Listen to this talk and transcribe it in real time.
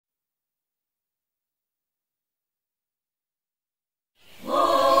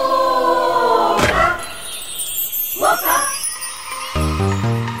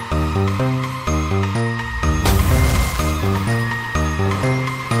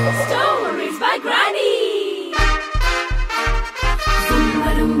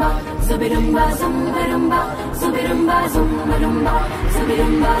Zubidumba, zumba, zubidumba, zumba,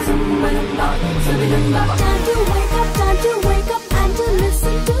 zubidumba, zumba, zubidumba. Time to wake up and to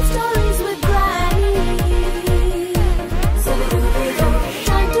listen to stories with Granny.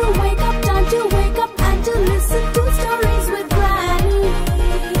 Time to wake up and to listen to stories with Granny.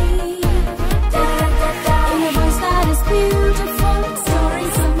 In a voice that is beautiful,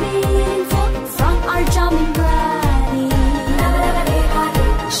 stories so meaningful from our charming Granny.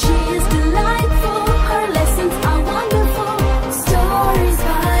 She is delightful, her lessons are wonderful. Stories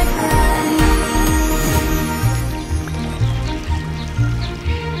by Granny.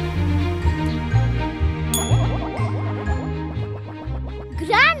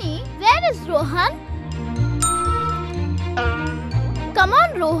 Granny, where is Rohan? Come on,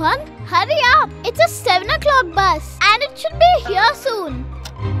 Rohan, hurry up. It's a 7 o'clock bus and it should be here soon.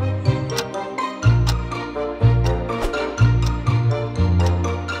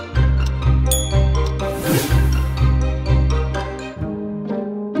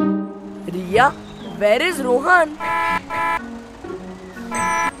 Riya, where is Rohan?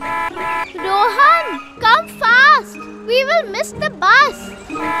 Rohan, come fast. We will miss the bus.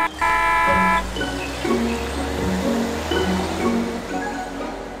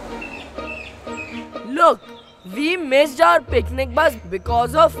 Look, we missed our picnic bus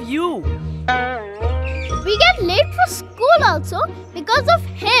because of you. We get late for school also because of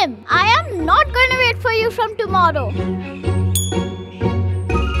him. I am not going to wait for you from tomorrow.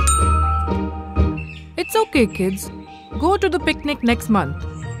 It's okay, kids. Go to the picnic next month.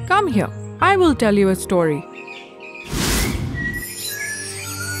 Come here. I will tell you a story.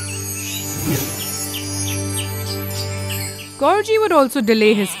 Gorji would also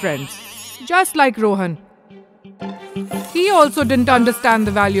delay his friends, just like Rohan. He also didn't understand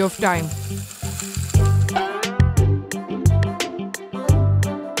the value of time.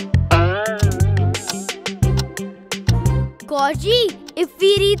 Gorji, if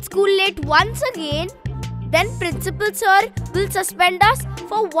we reach school late once again, then Principal Sir will suspend us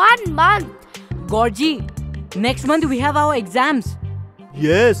for 1 month. Gorji, next month we have our exams.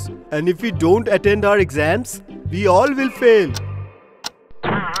 Yes, and if we don't attend our exams, we all will fail.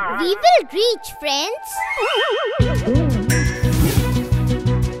 We will reach, friends.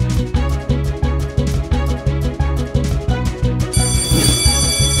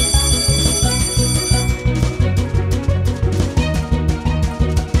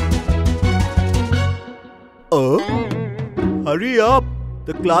 Hurry up!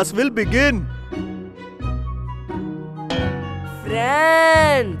 The class will begin.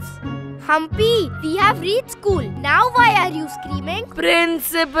 Friends! Humpy, we have reached school. Now why are you screaming?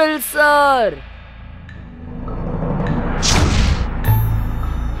 Principal Sir!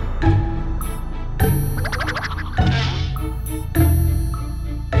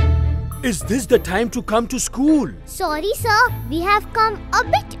 Is this the time to come to school? Sorry, sir. We have come a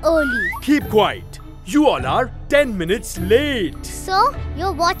bit early. Keep quiet. You all are 10 minutes late. Sir,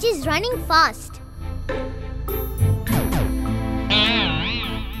 your watch is running fast.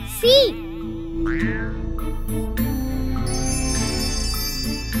 See?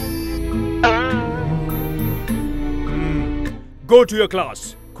 Go to your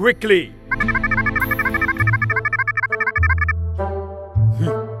class, quickly.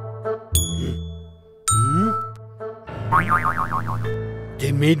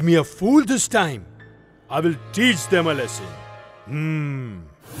 They made me a fool this time. I will teach them a lesson.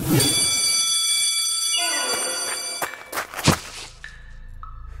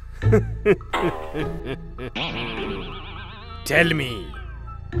 Tell me,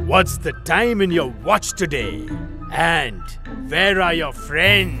 what's the time in your watch today? And where are your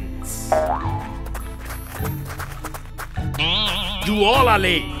friends? You all are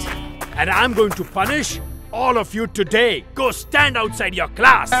late, and I'm going to punish all of you today. Go stand outside your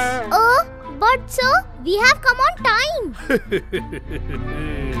class. But sir, we have come on time.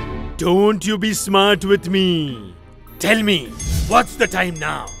 Don't you be smart with me. Tell me, what's the time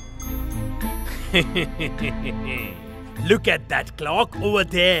now? Look at that clock over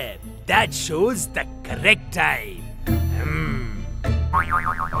there. That shows the correct time.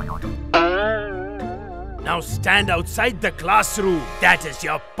 Now stand outside the classroom. That is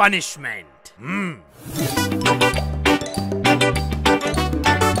your punishment.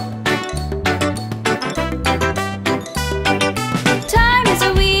 Time is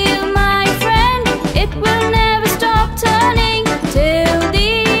a wheel, my friend. It will never stop turning till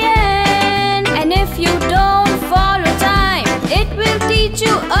the end. And if you don't follow time, it will teach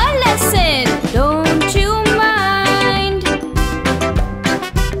you a lesson. Don't you mind?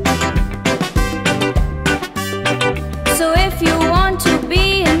 So if you want to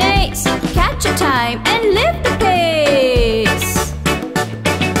be an ace,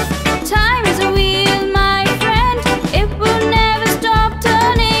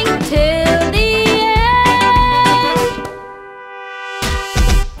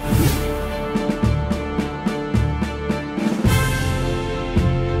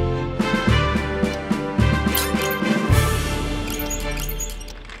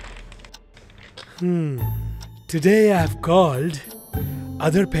 Today I've called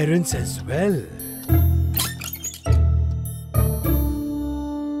other parents as well.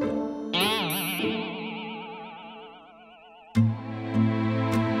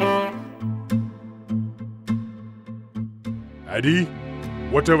 Addy,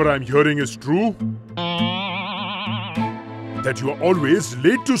 whatever I'm hearing is true? That you are always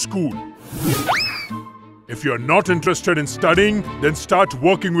late to school. If you're not interested in studying, then start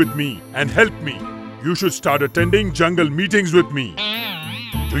working with me and help me. You should start attending jungle meetings with me.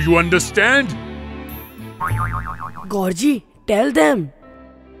 Do you understand? Gorji, tell them.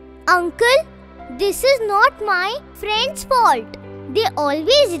 Uncle, this is not my friend's fault. They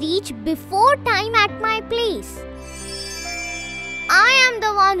always reach before time at my place. I am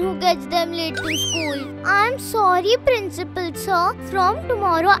the one who gets them late to school. I am sorry, Principal Sir. From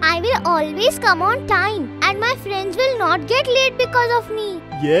tomorrow, I will always come on time and my friends will not get late because of me.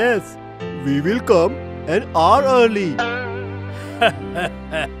 Yes, we will come an hour early.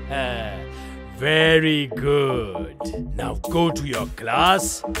 Very good. Now go to your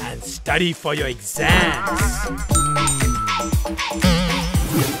class and study for your exams.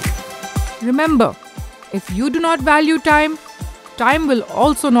 Remember, if you do not value time, time will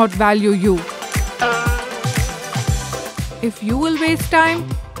also not value you. If you will waste time,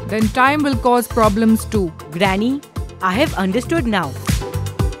 then time will cause problems too. Granny, I have understood now.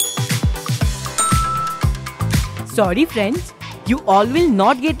 Sorry friends, you all will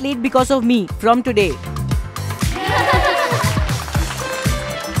not get late because of me from today.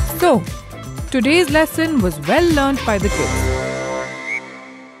 So, today's lesson was well learnt by the kids.